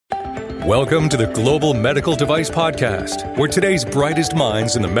Welcome to the Global Medical Device Podcast, where today's brightest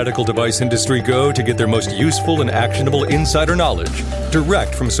minds in the medical device industry go to get their most useful and actionable insider knowledge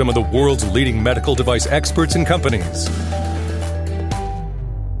direct from some of the world's leading medical device experts and companies.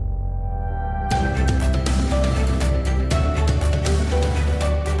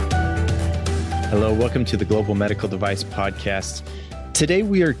 Hello, welcome to the Global Medical Device Podcast. Today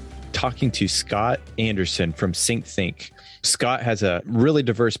we are talking to Scott Anderson from SyncThink. Scott has a really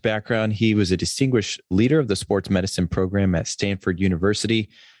diverse background. He was a distinguished leader of the sports medicine program at Stanford University.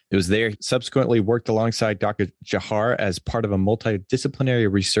 He was there, subsequently worked alongside Dr. Jahar as part of a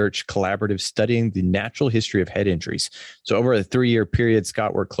multidisciplinary research collaborative studying the natural history of head injuries. So over a 3-year period,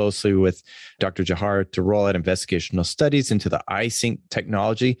 Scott worked closely with Dr. Jahar to roll out investigational studies into the iSync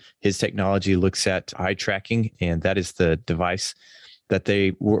technology. His technology looks at eye tracking, and that is the device that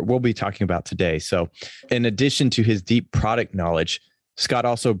we'll be talking about today. So in addition to his deep product knowledge, Scott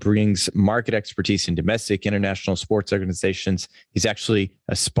also brings market expertise in domestic, international sports organizations. He's actually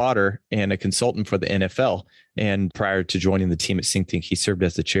a spotter and a consultant for the NFL. And prior to joining the team at SyncThink, he served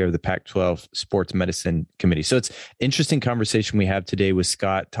as the chair of the Pac-12 Sports Medicine Committee. So it's an interesting conversation we have today with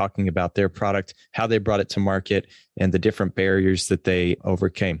Scott, talking about their product, how they brought it to market, and the different barriers that they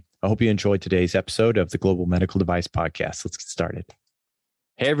overcame. I hope you enjoyed today's episode of the Global Medical Device Podcast. Let's get started.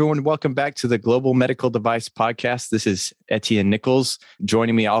 Hey, everyone. Welcome back to the Global Medical Device Podcast. This is Etienne Nichols.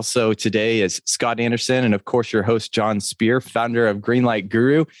 Joining me also today is Scott Anderson and, of course, your host, John Spear, founder of Greenlight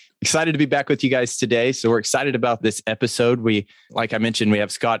Guru. Excited to be back with you guys today. So we're excited about this episode. Like I mentioned, we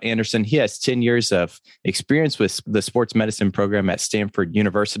have Scott Anderson. He has 10 years of experience with the sports medicine program at Stanford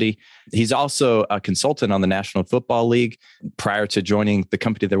University. He's also a consultant on the National Football League. Prior to joining the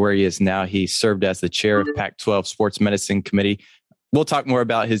company where he is now, he served as the chair of Pac-12 Sports Medicine Committee. We'll talk more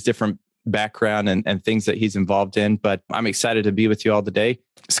about his different background and things that he's involved in, but I'm excited to be with you all today.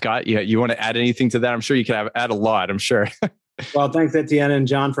 Scott, you want to add anything to that? I'm sure you could add a lot, I'm sure. Well, thanks, Etienne and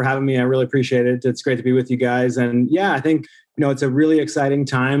John, for having me. I really appreciate it. It's great to be with you guys. And yeah, I think it's a really exciting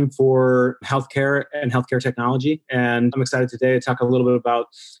time for healthcare and healthcare technology. And I'm excited today to talk a little bit about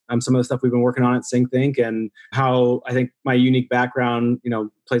some of the stuff we've been working on at SyncThink and how I think my unique background,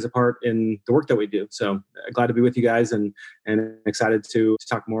 plays a part in the work that we do. So glad to be with you guys and excited to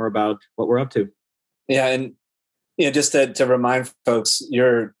talk more about what we're up to. Yeah, and just to remind folks,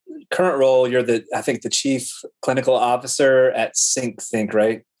 your current role, you're the chief clinical officer at SyncThink,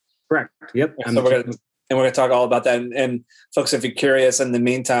 right? Correct. Yep. So we're going to talk all about that. And folks, if you're curious, in the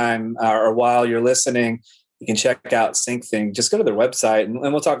meantime, or while you're listening, you can check out SyncThink. Just go to their website, and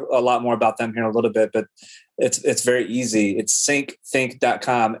we'll talk a lot more about them here in a little bit. But it's very easy. It's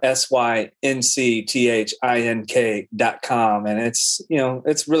syncthink.com, syncthink.com, and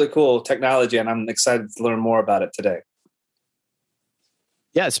it's really cool technology, and I'm excited to learn more about it today.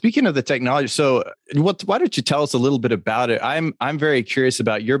 Yeah, speaking of the technology, so why don't you tell us a little bit about it? I'm very curious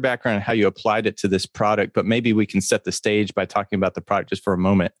about your background and how you applied it to this product, but maybe we can set the stage by talking about the product just for a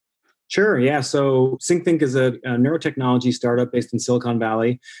moment. Sure. Yeah. So SyncThink is a neurotechnology startup based in Silicon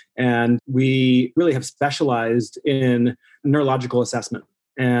Valley, and we really have specialized in neurological assessment.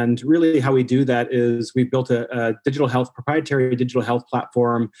 And really how we do that is we've built a proprietary digital health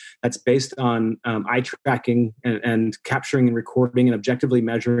platform that's based on eye tracking and capturing and recording and objectively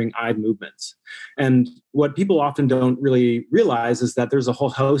measuring eye movements. And what people often don't really realize is that there's a whole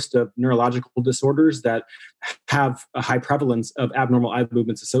host of neurological disorders that have a high prevalence of abnormal eye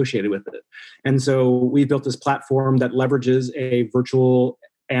movements associated with it. And so we built this platform that leverages a virtual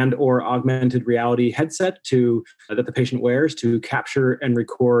and or augmented reality headset that the patient wears to capture and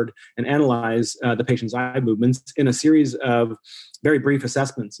record and analyze the patient's eye movements in a series of very brief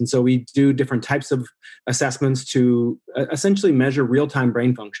assessments. And so we do different types of assessments to essentially measure real-time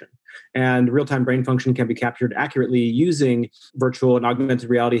brain function. And real-time brain function can be captured accurately using virtual and augmented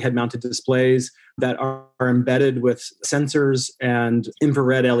reality head-mounted displays that are embedded with sensors and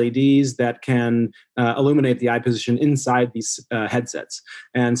infrared LEDs that can illuminate the eye position inside these headsets.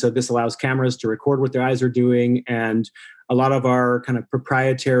 And so this allows cameras to record what their eyes are doing, and a lot of our kind of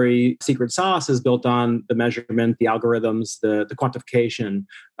proprietary secret sauce is built on the measurement, the algorithms, the quantification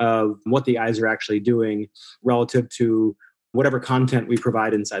of what the eyes are actually doing relative to whatever content we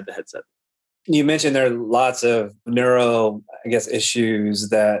provide inside the headset. You mentioned there are lots of neuro, issues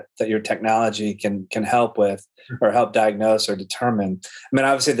that your technology can help with or help diagnose or determine. I mean,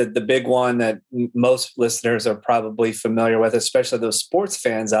 obviously the big one that most listeners are probably familiar with, especially those sports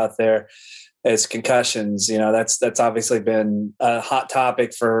fans out there, is concussions. That's obviously been a hot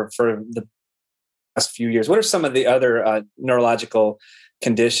topic for the past few years. What are some of the other neurological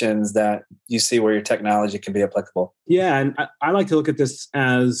conditions that you see where your technology can be applicable? Yeah, and I like to look at this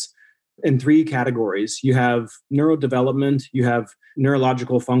as in three categories. You have neurodevelopment, you have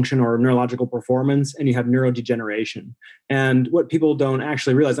neurological function or neurological performance, and you have neurodegeneration. And what people don't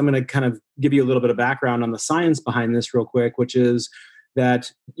actually realize, I'm going to kind of give you a little bit of background on the science behind this real quick, which is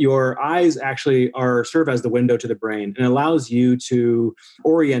that your eyes actually serve as the window to the brain and allows you to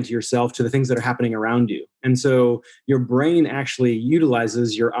orient yourself to the things that are happening around you. And so your brain actually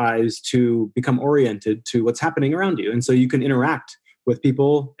utilizes your eyes to become oriented to what's happening around you. And so you can interact with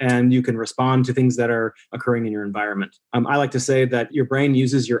people and you can respond to things that are occurring in your environment. I like to say that your brain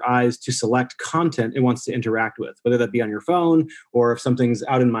uses your eyes to select content it wants to interact with, whether that be on your phone or if something's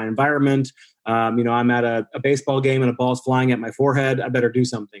out in my environment. I'm at a baseball game and a ball's flying at my forehead, I better do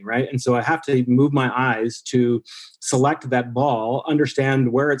something, right? And so I have to move my eyes to select that ball,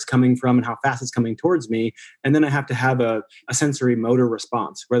 understand where it's coming from and how fast it's coming towards me. And then I have to have a sensory motor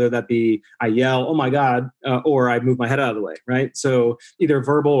response, whether that be I yell, oh my God, or I move my head out of the way, right? So either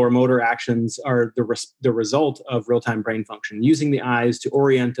verbal or motor actions are the result of real-time brain function. Using the eyes to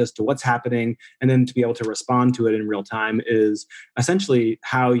orient us to what's happening and then to be able to respond to it in real time is essentially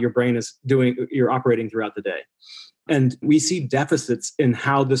how your brain is you're operating throughout the day. And we see deficits in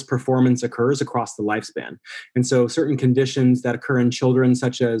how this performance occurs across the lifespan. And so certain conditions that occur in children,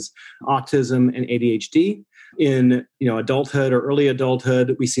 such as autism and ADHD, in adulthood or early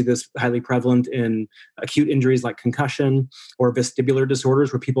adulthood, we see this highly prevalent in acute injuries like concussion or vestibular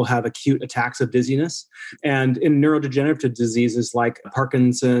disorders where people have acute attacks of dizziness. And in neurodegenerative diseases like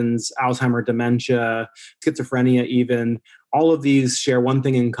Parkinson's, Alzheimer's, dementia, schizophrenia even, all of these share one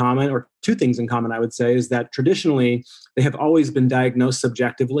thing in common, or two things in common, I would say, is that traditionally they have always been diagnosed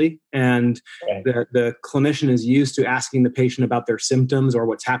subjectively. And the clinician is used to asking the patient about their symptoms or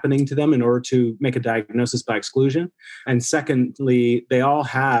what's happening to them in order to make a diagnosis by exclusion. And secondly, they all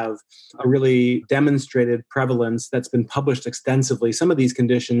have a really demonstrated prevalence that's been published extensively. Some of these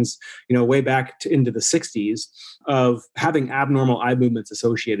conditions, way back into the 60s, of having abnormal eye movements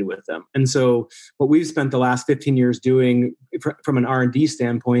associated with them. And so what we've spent the last 15 years doing from an R&D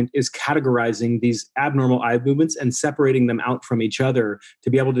standpoint is categorizing these abnormal eye movements and separating them out from each other to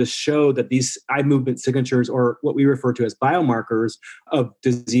be able to show that these eye movement signatures, or what we refer to as biomarkers of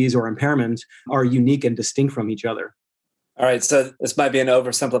disease or impairment, are unique and distinct from each other. All right, so this might be an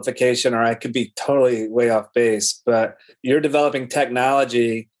oversimplification, or I could be totally way off base, but you're developing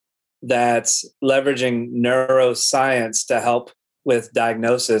technology that's leveraging neuroscience to help with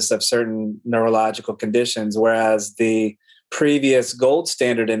diagnosis of certain neurological conditions, whereas the previous gold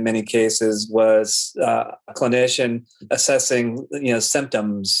standard in many cases was a clinician assessing,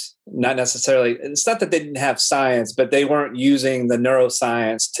 symptoms. Not necessarily, it's not that they didn't have science, but they weren't using the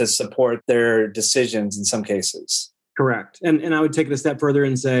neuroscience to support their decisions in some cases. Correct. And I would take it a step further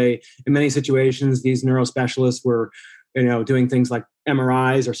and say, in many situations, these neurospecialists were doing things like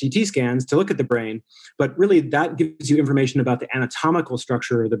MRIs or CT scans to look at the brain. But really, that gives you information about the anatomical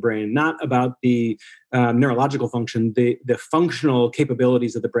structure of the brain, not about the neurological function, the functional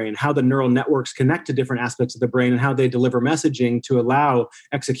capabilities of the brain, how the neural networks connect to different aspects of the brain and how they deliver messaging to allow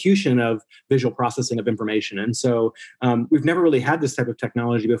execution of visual processing of information. And so we've never really had this type of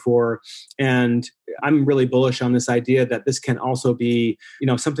technology before. And I'm really bullish on this idea that this can also be,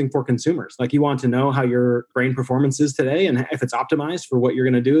 something for consumers. Like, you want to know how your brain performance is today and if it's optimized for what you're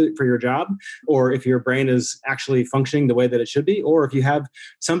going to do for your job, or if your brain is actually functioning the way that it should be, or if you have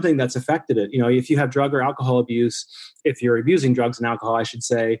something that's affected it. If you have drug or alcohol abuse, if you're abusing drugs and alcohol, I should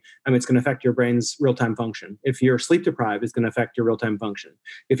say, it's going to affect your brain's real-time function. If you're sleep deprived, it's going to affect your real-time function.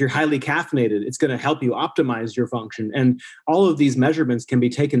 If you're highly caffeinated, it's going to help you optimize your function. And all of these measurements can be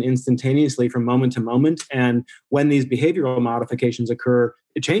taken instantaneously from moment to moment. And when these behavioral modifications occur,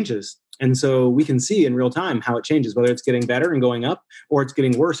 it changes. And so we can see in real time how it changes, whether it's getting better and going up or it's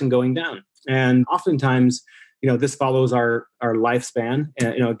getting worse and going down. And oftentimes, this follows our lifespan.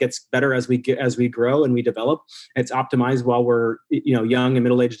 And, it gets better as we grow and we develop. It's optimized while we're, young and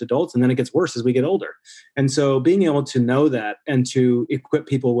middle-aged adults, and then it gets worse as we get older. And so being able to know that and to equip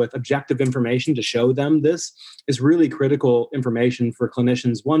people with objective information to show them this is really critical information for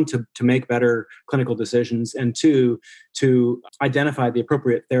clinicians, one, to make better clinical decisions, and two, to identify the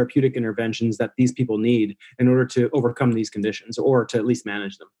appropriate therapeutic interventions that these people need in order to overcome these conditions or to at least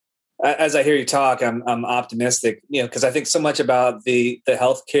manage them. As I hear you talk, I'm optimistic, because I think so much about the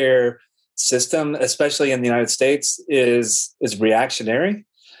healthcare system, especially in the United States, is reactionary.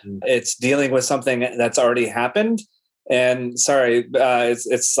 It's dealing with something that's already happened. And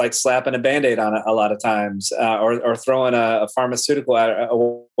it's like slapping a Band-Aid on it a lot of times, or throwing a pharmaceutical at it,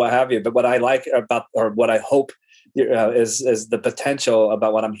 or what have you. But what I like about, or what I hope is the potential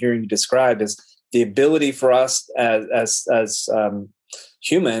about what I'm hearing you describe is the ability for us as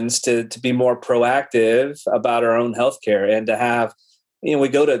humans to be more proactive about our own healthcare, and to have, we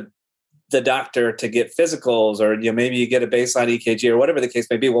go to the doctor to get physicals, or maybe you get a baseline EKG or whatever the case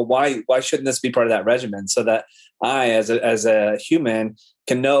may be. Well, why shouldn't this be part of that regimen, so that I, as a human,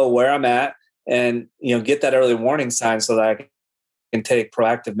 can know where I'm at and get that early warning sign, so that I can take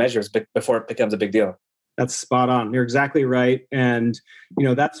proactive measures before it becomes a big deal. That's spot on. You're exactly right. And,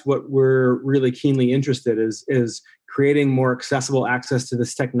 that's what we're really keenly interested is creating more accessible access to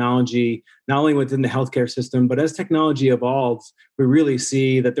this technology, not only within the healthcare system, but as technology evolves, we really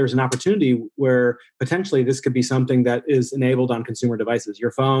see that there's an opportunity where potentially this could be something that is enabled on consumer devices,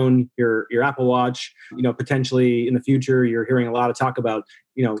 your phone, your Apple Watch, potentially in the future, you're hearing a lot of talk about,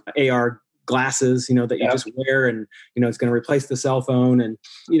 AR glasses, that you just wear, and, it's going to replace the cell phone. And,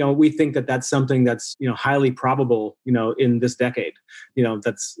 we think that that's something that's, highly probable, in this decade,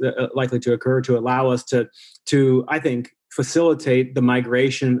 that's likely to occur, to allow us to, I think, facilitate the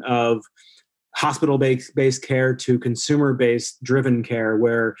migration of hospital-based care to consumer-based driven care,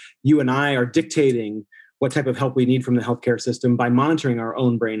 where you and I are dictating what type of help we need from the healthcare system by monitoring our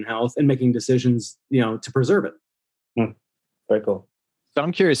own brain health and making decisions, to preserve it. Very cool. So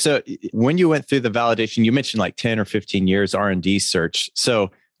I'm curious. So when you went through the validation, you mentioned like 10 or 15 years R&D search,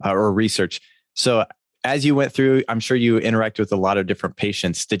 or research. So as you went through, I'm sure you interacted with a lot of different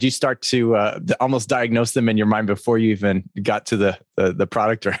patients. Did you start to almost diagnose them in your mind before you even got to the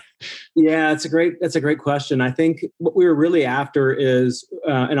product? Or yeah, that's a great question. I think what we were really after is,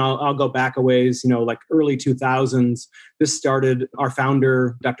 and I'll go back a ways, like early 2000s. This started. Our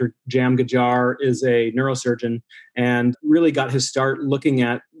founder, Dr. Jam Gajar, is a neurosurgeon, and really got his start looking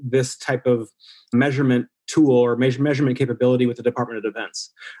at this type of measurement tool or measurement capability with the Department of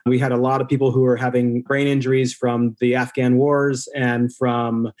Defense. We had a lot of people who were having brain injuries from the Afghan wars and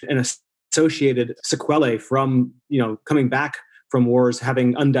from an associated sequelae from, coming back from wars,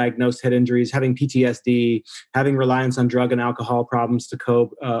 having undiagnosed head injuries, having PTSD, having reliance on drug and alcohol problems to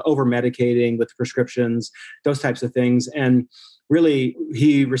cope, over-medicating with prescriptions, those types of things. And really,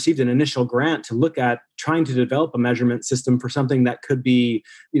 he received an initial grant to look at trying to develop a measurement system for something that could be,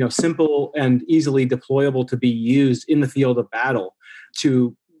 simple and easily deployable to be used in the field of battle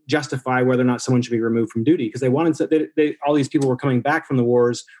to justify whether or not someone should be removed from duty, because they wanted to, all these people were coming back from the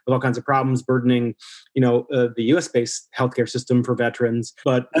wars with all kinds of problems, burdening, the U.S.-based healthcare system for veterans.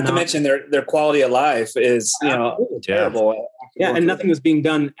 But not to mention their quality of life is terrible. Yeah, and nothing was being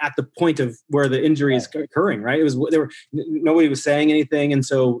done at the point of where the injury is occurring. Right? Nobody was saying anything, and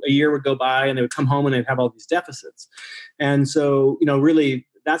so a year would go by, and they would come home and they'd have all these deficits. And so, really,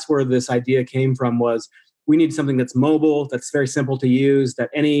 that's where this idea came from. Was we need something that's mobile, that's very simple to use, that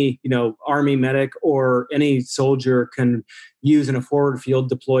any, Army medic or any soldier can use in a forward field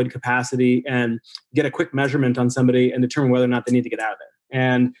deployed capacity and get a quick measurement on somebody and determine whether or not they need to get out of there.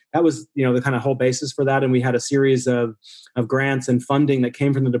 And that was, the kind of whole basis for that. And we had a series of grants and funding that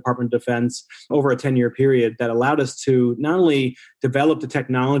came from the Department of Defense over a 10-year period that allowed us to not only develop the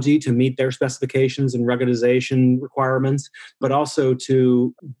technology to meet their specifications and ruggedization requirements, but also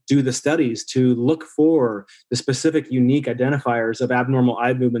to do the studies to look for the specific unique identifiers of abnormal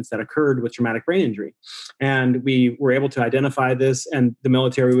eye movements that occurred with traumatic brain injury. And we were able to identify this, and the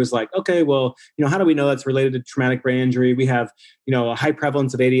military was like, okay, well, how do we know that's related to traumatic brain injury? We have, a high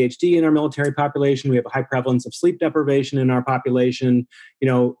prevalence of ADHD in our military population. We have a high prevalence of sleep deprivation in our population.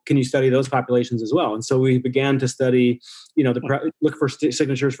 Can you study those populations as well? And so we began to study, look for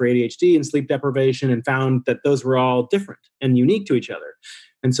signatures for ADHD and sleep deprivation, and found that those were all different and unique to each other.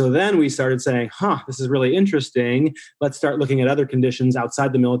 And so then we started saying, this is really interesting. Let's start looking at other conditions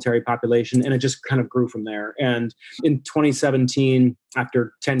outside the military population. And it just kind of grew from there. And in 2017,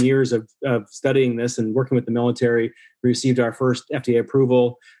 after 10 years of studying this and working with the military, we received our first FDA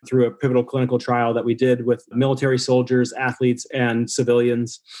approval through a pivotal clinical trial that we did with military soldiers, athletes, and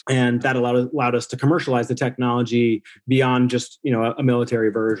civilians. And that allowed us to commercialize the technology beyond just, a military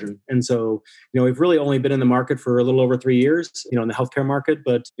version. And so, we've really only been in the market for a little over 3 years, in the healthcare market,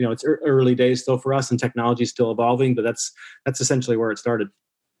 but, it's early days still for us, and technology is still evolving, but that's essentially where it started.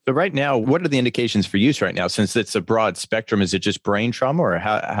 So right now, what are the indications for use right now? Since it's a broad spectrum, is it just brain trauma, or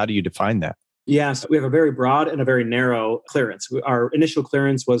how do you define that? Yes, we have a very broad and a very narrow clearance. Our initial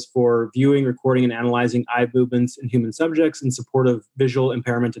clearance was for viewing, recording, and analyzing eye movements in human subjects in support of visual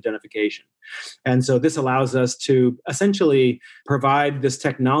impairment identification. And so this allows us to essentially provide this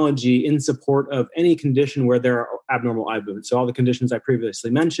technology in support of any condition where there are abnormal eye movements. So all the conditions I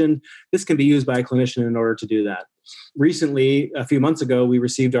previously mentioned, this can be used by a clinician in order to do that. Recently, a few months ago, we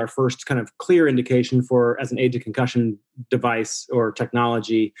received our first kind of clear indication as an aid to concussion device or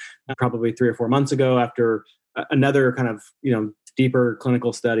technology, probably 3 or 4 months ago, after another kind of deeper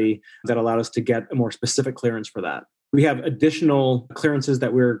clinical study that allowed us to get a more specific clearance for that. We have additional clearances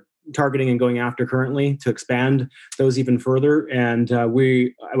that we're targeting and going after currently to expand those even further. And I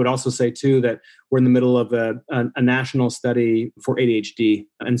would also say too that we're in the middle of a national study for ADHD,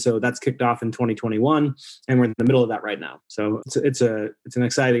 and so that's kicked off in 2021, and we're in the middle of that right now. So it's an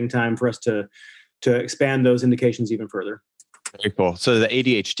exciting time for us to expand those indications even further. Very cool. So the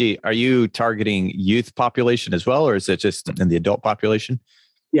ADHD, are you targeting youth population as well, or is it just in the adult population?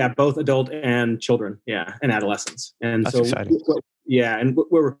 Yeah, both adult and children. Yeah, and adolescents. And that's so exciting. Yeah, and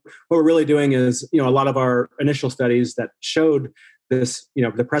what we're really doing is, a lot of our initial studies that showed this,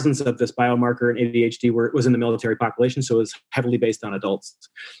 the presence of this biomarker in ADHD was in the military population, so it was heavily based on adults.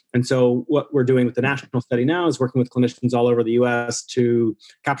 And so what we're doing with the national study now is working with clinicians all over the U.S. to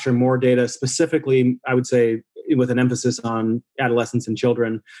capture more data, specifically, I would say, with an emphasis on adolescents and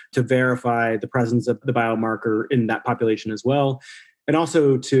children, to verify the presence of the biomarker in that population as well. And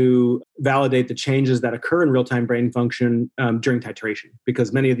also to validate the changes that occur in real-time brain function during titration,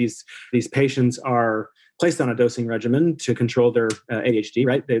 because many of these patients are placed on a dosing regimen to control their ADHD,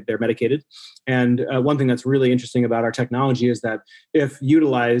 right? They're medicated. And one thing that's really interesting about our technology is that if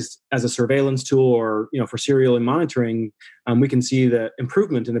utilized as a surveillance tool or for serial monitoring, we can see the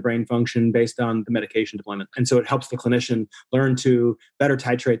improvement in the brain function based on the medication deployment. And so it helps the clinician learn to better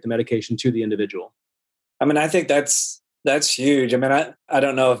titrate the medication to the individual. I mean, I think that's huge. I mean, I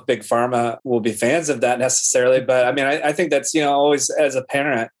don't know if big pharma will be fans of that necessarily, but I mean, I think that's, always as a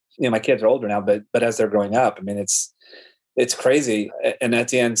parent, my kids are older now, but as they're growing up, I mean, it's crazy. And at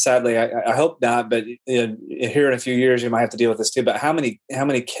the end, sadly, I hope not, but here in a few years, you might have to deal with this too. But how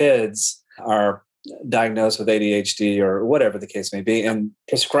many kids are diagnosed with ADHD or whatever the case may be and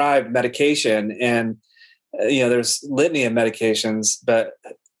prescribed medication? And, there's litany of medications, but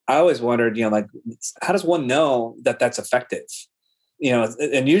I always wondered, like, how does one know that that's effective?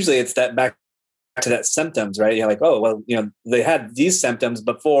 And usually it's that back to that symptoms, right? Like, oh, well, they had these symptoms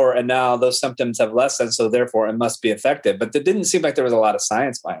before and now those symptoms have lessened, so therefore it must be effective. But it didn't seem like there was a lot of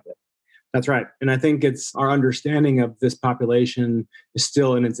science behind it. That's right. And I think it's our understanding of this population is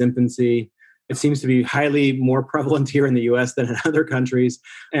still in its infancy. It seems to be highly more prevalent here in the US than in other countries.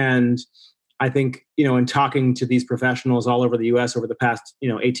 And I think, in talking to these professionals all over the US over the past,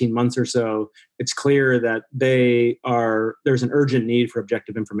 18 months or so, it's clear that there's an urgent need for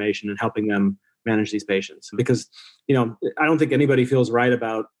objective information and helping them manage these patients. Because, I don't think anybody feels right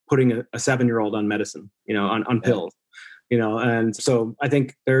about putting a 7-year-old on medicine, on pills, and so I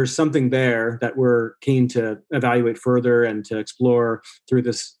think there's something there that we're keen to evaluate further and to explore through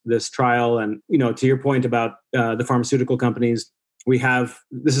this trial. And, to your point about the pharmaceutical companies,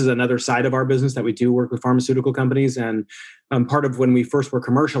 this is another side of our business that we do work with pharmaceutical companies. And part of when we first were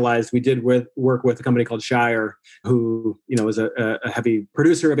commercialized, we did work with a company called Shire, who, is a heavy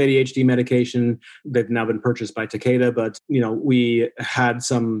producer of ADHD medication. They've now been purchased by Takeda, but, we had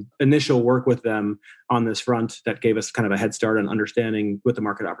some initial work with them on this front that gave us kind of a head start on understanding what the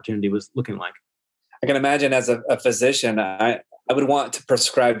market opportunity was looking like. I can imagine as a physician, I would want to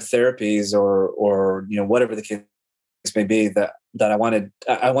prescribe therapies or whatever the case may be that I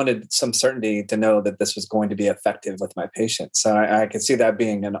wanted some certainty to know that this was going to be effective with my patients. So I could see that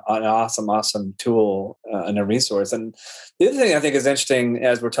being an awesome tool and a resource. And the other thing I think is interesting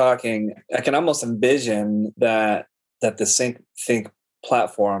as we're talking, I can almost envision that the SyncThink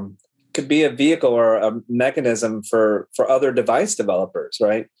platform could be a vehicle or a mechanism for other device developers,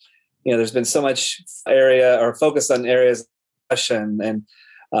 right? There's been so much area or focus on areas of depression and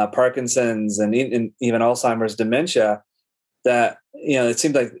Parkinson's and even Alzheimer's, dementia, that it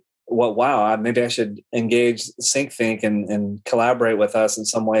seems like, well, wow, maybe I should engage SyncThink and collaborate with us in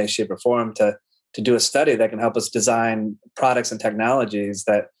some way, shape, or form to do a study that can help us design products and technologies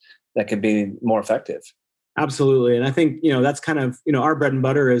that can be more effective. Absolutely, and I think that's kind of our bread and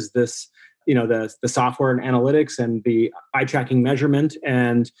butter is this. The software and analytics and the eye tracking measurement,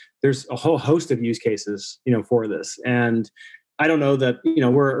 and there's a whole host of use cases for this. And I don't know that,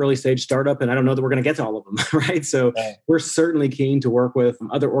 we're an early stage startup, and I don't know that we're going to get to all of them, right? So we're certainly keen to work with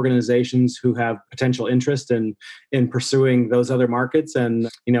other organizations who have potential interest in pursuing those other markets. And,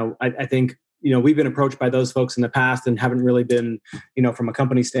 I think, we've been approached by those folks in the past and haven't really been, from a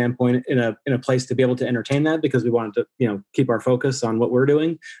company standpoint in a place to be able to entertain that, because we wanted to, keep our focus on what we're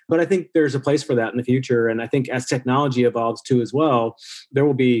doing. But I think there's a place for that in the future. And I think as technology evolves too as well, there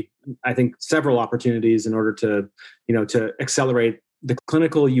will be, I think, several opportunities in order to, to accelerate the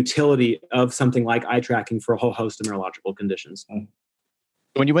clinical utility of something like eye tracking for a whole host of neurological conditions.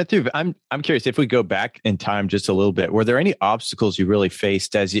 When you went through, I'm curious, if we go back in time just a little bit, were there any obstacles you really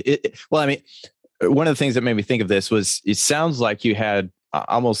faced one of the things that made me think of this was it sounds like you had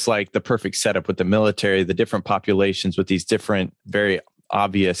almost like the perfect setup with the military, the different populations with these different, very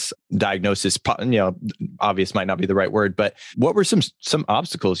obvious diagnosis. Obvious might not be the right word, but what were some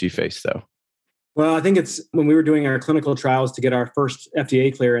obstacles you faced though? Well, I think it's when we were doing our clinical trials to get our first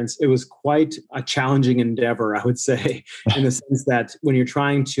FDA clearance, it was quite a challenging endeavor, I would say, in the sense that when you're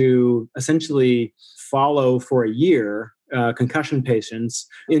trying to essentially follow for a year concussion patients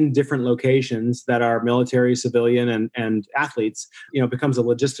in different locations that are military, civilian, and athletes, it becomes a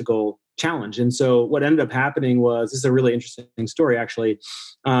logistical challenge. And so what ended up happening was, this is a really interesting story actually,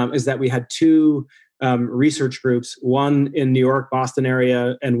 is that we had two research groups, one in New York, Boston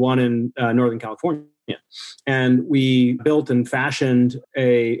area, and one in Northern California. And we built and fashioned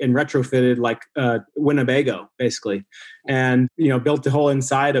and retrofitted like Winnebago, basically, and built the whole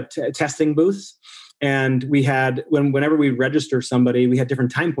inside of testing booths. And we had, whenever we register somebody, we had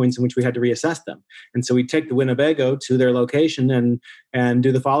different time points in which we had to reassess them. And so we take the Winnebago to their location and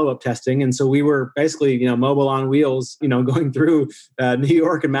do the follow-up testing. And so we were basically, mobile on wheels, going through New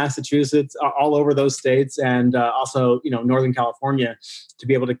York and Massachusetts, all over those states, and also, Northern California, to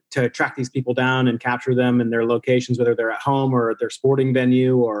be able to track these people down and capture them in their locations, whether they're at home or at their sporting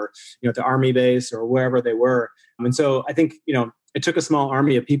venue or, at the Army base or wherever they were. And so I think, it took a small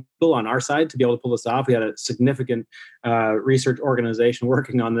army of people on our side to be able to pull this off. We had a significant research organization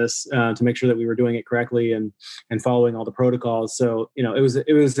working on this to make sure that we were doing it correctly and following all the protocols. So, it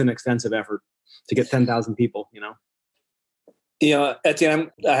was an extensive effort to get 10,000 people,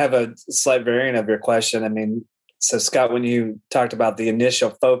 Etienne, I have a slight variant of your question. I mean, so Scott, when you talked about the initial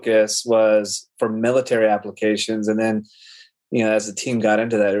focus was for military applications, and then as the team got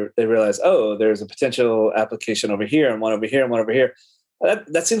into that, they realized, there's a potential application over here and one over here and one over here.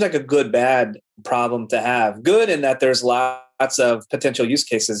 That seems like a good, bad problem to have. Good in that there's lots of potential use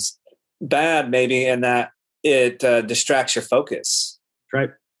cases. Bad maybe in that it distracts your focus. Right.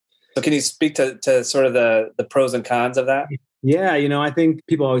 So can you speak to sort of the pros and cons of that? Yeah, I think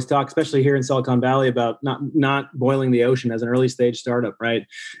people always talk, especially here in Silicon Valley, about not boiling the ocean as an early stage startup, right?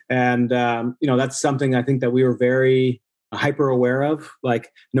 And that's something I think that we were very hyper aware of, like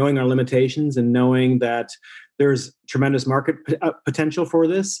knowing our limitations and knowing that there's tremendous market potential for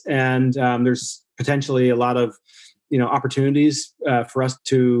this, and there's potentially a lot of opportunities for us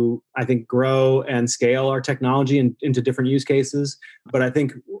to, I think, grow and scale our technology into different use cases. But I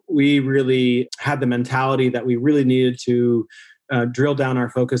think we really had the mentality that we really needed to drill down our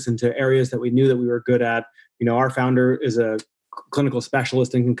focus into areas that we knew that we were good at. Our founder is a clinical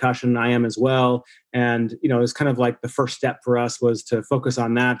specialist in concussion. I am as well. And, it's kind of like the first step for us was to focus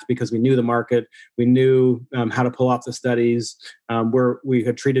on that because we knew the market. We knew how to pull off the studies where we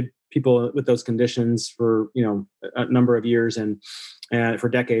had treated people with those conditions for, a number of years and for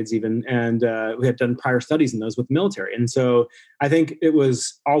decades even. And we had done prior studies in those with the military. And so I think it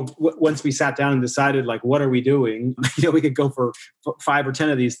was all, once we sat down and decided, like, what are we doing? We could go for 5 or 10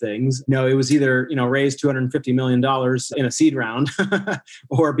 of these things. It was either, raise $250 million in a seed round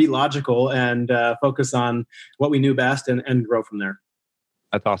or be logical and focus on what we knew best and grow from there.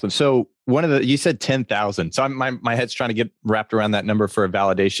 That's awesome. So you said 10,000. So my head's trying to get wrapped around that number for a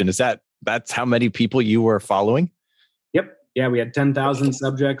validation. That's how many people you were following? Yep. Yeah. We had 10,000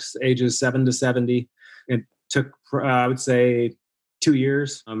 subjects, ages 7 to 70. It took, I would say, 2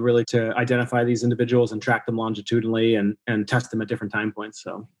 years really to identify these individuals and track them longitudinally and test them at different time points.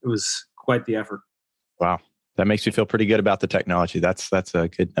 So it was quite the effort. Wow. That makes me feel pretty good about the technology. That's a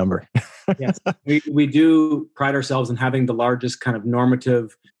good number. Yes. We do pride ourselves in having the largest kind of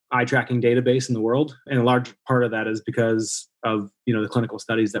normative eye tracking database in the world. And a large part of that is because of, the clinical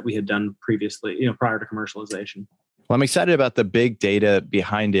studies that we had done previously, prior to commercialization. Well, I'm excited about the big data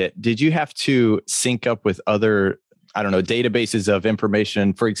behind it. Did you have to sync up with other, databases of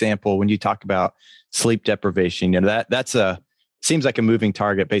information? For example, when you talk about sleep deprivation, that's seems like a moving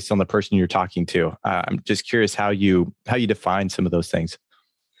target based on the person you're talking to. I'm just curious how you define some of those things.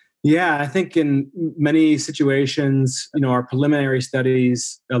 Yeah, I think in many situations, our preliminary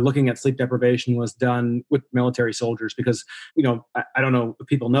studies looking at sleep deprivation was done with military soldiers because, I don't know if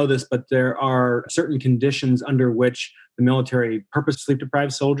people know this, but there are certain conditions under which the military purpose sleep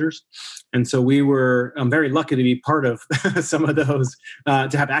deprived soldiers. And so we were very lucky to be part of some of those,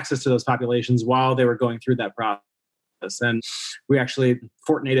 to have access to those populations while they were going through that process. And we actually,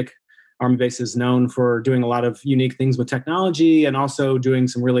 Fort Natick Army base is known for doing a lot of unique things with technology and also doing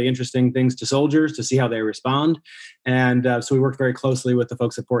some really interesting things to soldiers to see how they respond. And so we worked very closely with the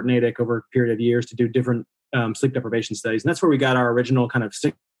folks at Fort Natick over a period of years to do different sleep deprivation studies. And that's where we got our original kind of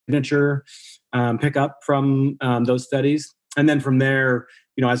signature pickup from those studies. And then from there,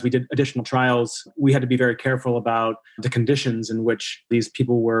 as we did additional trials, we had to be very careful about the conditions in which these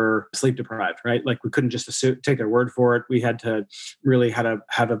people were sleep deprived, right? Like we couldn't just take their word for it. We had to really have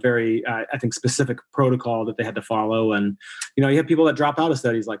a very, I think, specific protocol that they had to follow. And, you have people that drop out of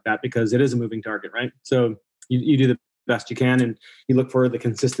studies like that because it is a moving target, right? So you do the best you can, and you look for the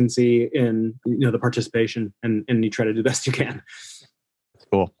consistency in, the participation, and you try to do the best you can.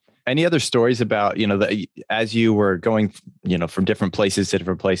 Cool. Any other stories about, as you were going, from different places to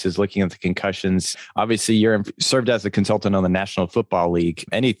different places, looking at the concussions? Obviously, you're served as a consultant on the National Football League.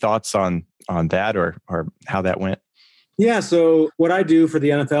 Any thoughts on that or how that went? Yeah. So what I do for the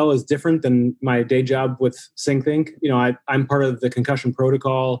NFL is different than my day job with SyncThink. I'm part of the concussion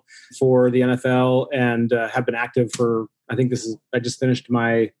protocol for the NFL and have been active for, I just finished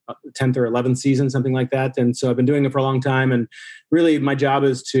my 10th or 11th season, something like that. And so I've been doing it for a long time. And really my job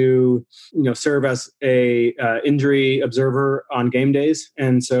is to, serve as a injury observer on game days.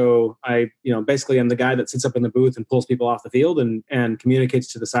 And so I, basically am the guy that sits up in the booth and pulls people off the field and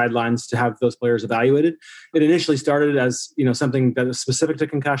communicates to the sidelines to have those players evaluated. It initially started as, something that is specific to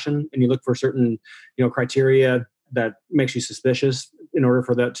concussion, and you look for certain, criteria that makes you suspicious in order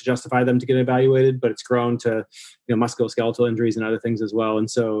for that to justify them to get evaluated, but it's grown to musculoskeletal injuries and other things as well. And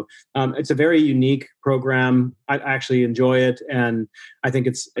so it's a very unique program. I actually enjoy it, and I think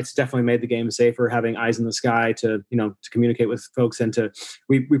it's definitely made the game safer, having eyes in the sky to communicate with folks, and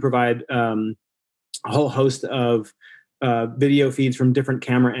we provide a whole host of video feeds from different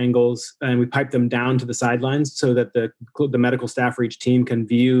camera angles, and we pipe them down to the sidelines so that the medical staff for each team can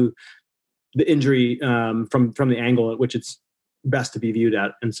view the injury from the angle at which it's best to be viewed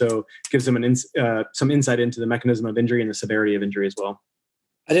at, and so it gives them some insight into the mechanism of injury and the severity of injury as well.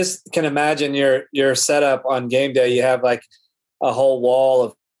 I just can imagine your setup on game day. You have like a whole wall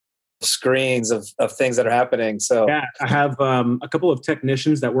of screens of things that are happening. So yeah, I have a couple of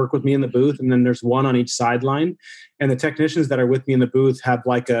technicians that work with me in the booth, and then there's one on each sideline. And the technicians that are with me in the booth have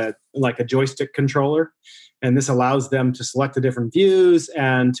like a joystick controller. And this allows them to select the different views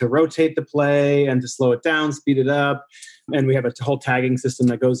and to rotate the play and to slow it down, speed it up. And we have a whole tagging system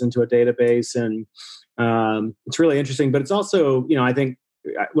that goes into a database. And it's really interesting. But it's also, I think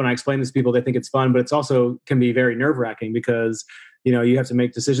when I explain this to people, they think it's fun, but it's also can be very nerve-wracking because, you have to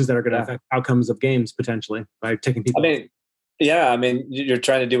make decisions that are going to affect outcomes of games potentially by taking people. You're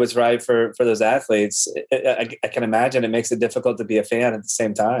trying to do what's right for those athletes. I can imagine it makes it difficult to be a fan at the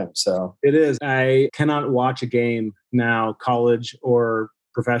same time. So it is. I cannot watch a game now, college or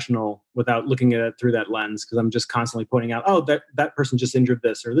professional, without looking at it through that lens, because I'm just constantly pointing out, oh, that person just injured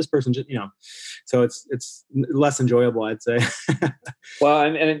this, or this person just, so it's less enjoyable, I'd say. Well,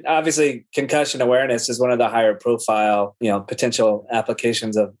 and obviously concussion awareness is one of the higher profile, potential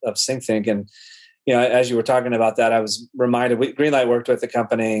applications of SyncThink. And as you were talking about that, I was reminded, Greenlight worked with a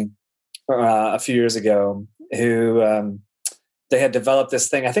company a few years ago who they had developed this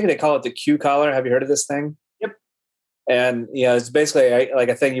thing. I think they call it the Q collar. Have you heard of this thing? Yep. And, it's basically like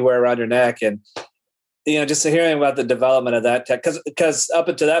a thing you wear around your neck. And, just hearing about the development of that tech, because up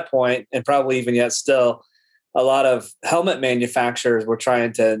until that point, and probably even yet still, a lot of helmet manufacturers were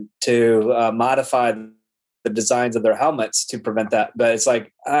trying to modify the designs of their helmets to prevent that. But it's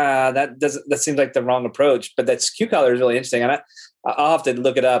like, that seems like the wrong approach. But that Q collar is really interesting. And I'll have to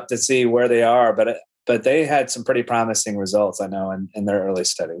look it up to see where they are. But they had some pretty promising results, I know, in their early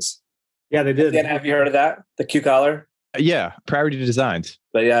studies. Yeah, they did. Have you heard of that? The Q collar? Yeah. Priority Designs.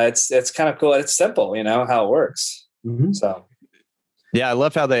 But yeah, it's kind of cool. It's simple, how it works. Mm-hmm. So. Yeah, I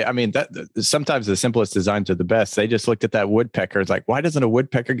love how sometimes the simplest designs are the best. They just looked at that woodpecker. It's like, why doesn't a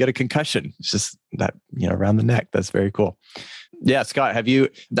woodpecker get a concussion? It's just that, around the neck. That's very cool. Yeah, Scott,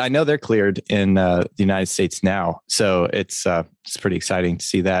 I know they're cleared in the United States now. So it's pretty exciting to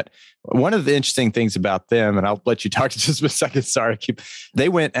see that. One of the interesting things about them, and I'll let you talk just a second. Sorry. They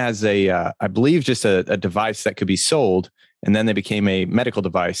went as I believe just a device that could be sold. And then they became a medical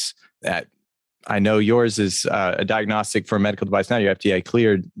device that, I know yours is a diagnostic for a medical device. Now you're FDA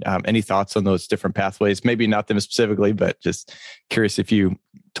cleared. Any thoughts on those different pathways? Maybe not them specifically, but just curious if you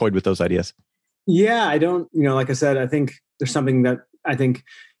toyed with those ideas. Yeah, I don't, like I said, I think there's something that I think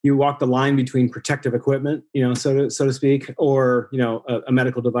you walk the line between protective equipment, so to speak, or, a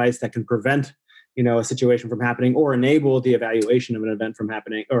medical device that can prevent, a situation from happening or enable the evaluation of an event from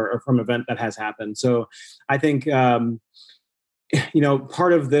happening or from an event that has happened. So I think, part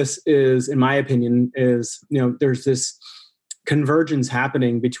of this is, in my opinion, is, there's this convergence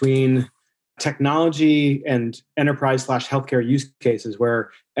happening between technology and enterprise/healthcare use cases where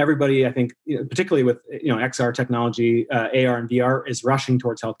everybody, I think, particularly with XR technology, AR and VR, is rushing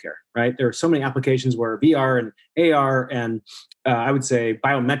towards healthcare. Right? There are so many applications where VR and AR and I would say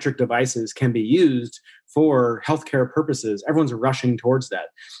biometric devices can be used for healthcare purposes. Everyone's rushing towards that.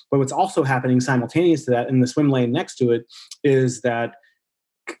 But what's also happening simultaneous to that, in the swim lane next to it, is that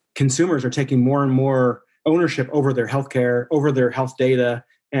consumers are taking more and more ownership over their healthcare, over their health data,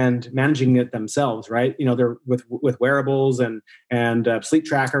 and managing it themselves. Right? They're with wearables and sleep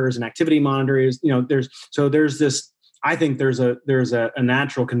trackers and activity monitors. There's this. I think there's a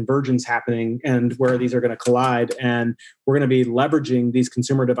natural convergence happening, and where these are going to collide, and we're going to be leveraging these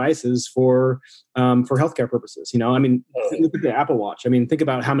consumer devices for healthcare purposes. Look at the Apple Watch. Think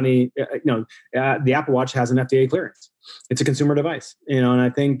about how many. The Apple Watch has an FDA clearance. It's a consumer device. And I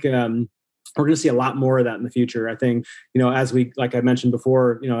think we're going to see a lot more of that in the future. I think, as we, like I mentioned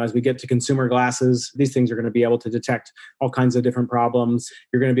before, as we get to consumer glasses, these things are going to be able to detect all kinds of different problems.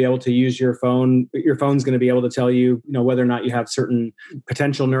 You're going to be able to use your phone. Your phone's going to be able to tell you, whether or not you have certain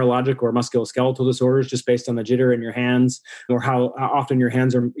potential neurologic or musculoskeletal disorders just based on the jitter in your hands, or how often your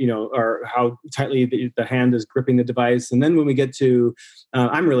hands are, or how tightly the hand is gripping the device. And then when we get to,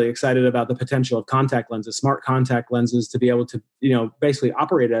 I'm really excited about the potential of contact lenses, smart contact lenses, to be able to, basically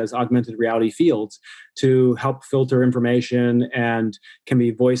operate as augmented reality fields to help filter information, and can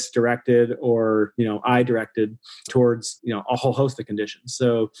be voice directed or eye directed towards a whole host of conditions.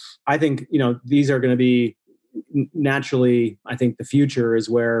 So I think these are going to be naturally, I think the future is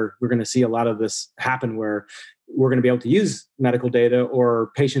where we're going to see a lot of this happen, where we're going to be able to use medical data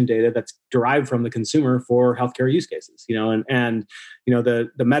or patient data that's derived from the consumer for healthcare use cases. The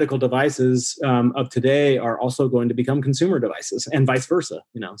medical devices of today are also going to become consumer devices, and vice versa.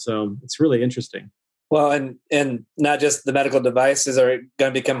 So it's really interesting. Well, and not just the medical devices are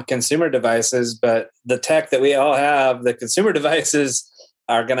going to become consumer devices, but the tech that we all have, the consumer devices,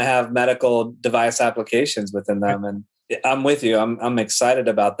 are going to have medical device applications within them. And I'm with you. I'm excited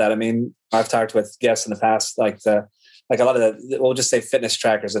about that. I've talked with guests in the past, like a lot of we'll just say fitness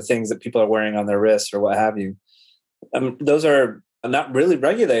trackers, the things that people are wearing on their wrists or what have you. Those are not really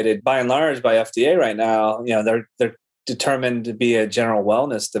regulated by and large by FDA right now. They're determined to be a general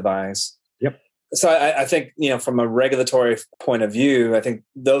wellness device. Yep. So I think, from a regulatory point of view, I think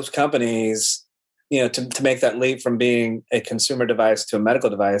those companies, to make that leap from being a consumer device to a medical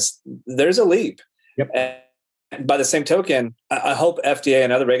device, there's a leap. Yep. And by the same token, I hope FDA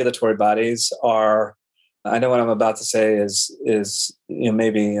and other regulatory bodies are, I know what I'm about to say is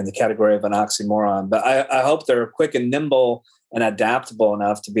maybe in the category of an oxymoron, but I hope they're quick and nimble and adaptable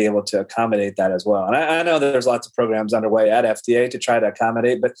enough to be able to accommodate that as well. And I know that there's lots of programs underway at FDA to try to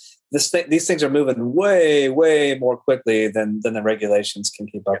accommodate, but these things are moving way, way more quickly than the regulations can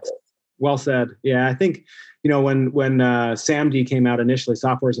keep up with. Well said. Yeah, I think when SAMD came out initially,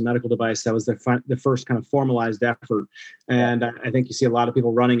 software as a medical device, that was the first kind of formalized effort, and I think you see a lot of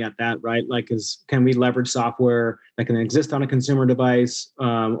people running at that, right? Like, can we leverage software that can exist on a consumer device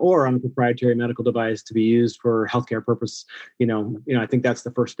or on a proprietary medical device to be used for healthcare purpose? I think that's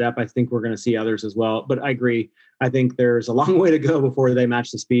the first step. I think we're going to see others as well. But I agree. I think there's a long way to go before they match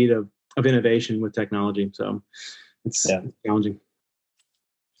the speed of innovation with technology. So it's challenging.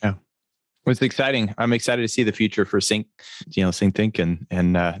 Yeah. Well, it's exciting. I'm excited to see the future for SyncThink,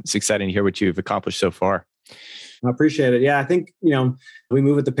 and it's exciting to hear what you've accomplished so far. I appreciate it. Yeah, I think, we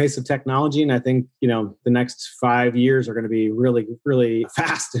move at the pace of technology, and I think, the next 5 years are going to be really, really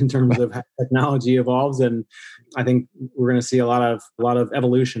fast in terms of how technology evolves. And I think we're going to see a lot of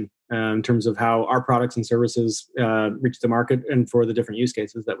evolution in terms of how our products and services reach the market and for the different use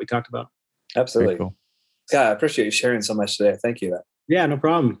cases that we talked about. Absolutely. Very cool. Scott, I appreciate you sharing so much today. Thank you. Yeah, no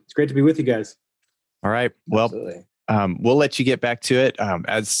problem. It's great to be with you guys. All right. Well, we'll let you get back to it.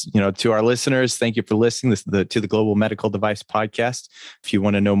 As to our listeners, thank you for listening to the Global Medical Device Podcast. If you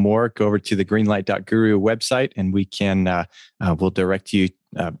want to know more, go over to the greenlight.guru website, and we can we'll direct you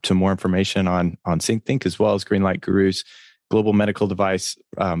to more information on SyncThink, as well as Greenlight Guru's Global Medical Device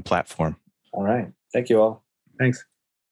platform. All right. Thank you all. Thanks.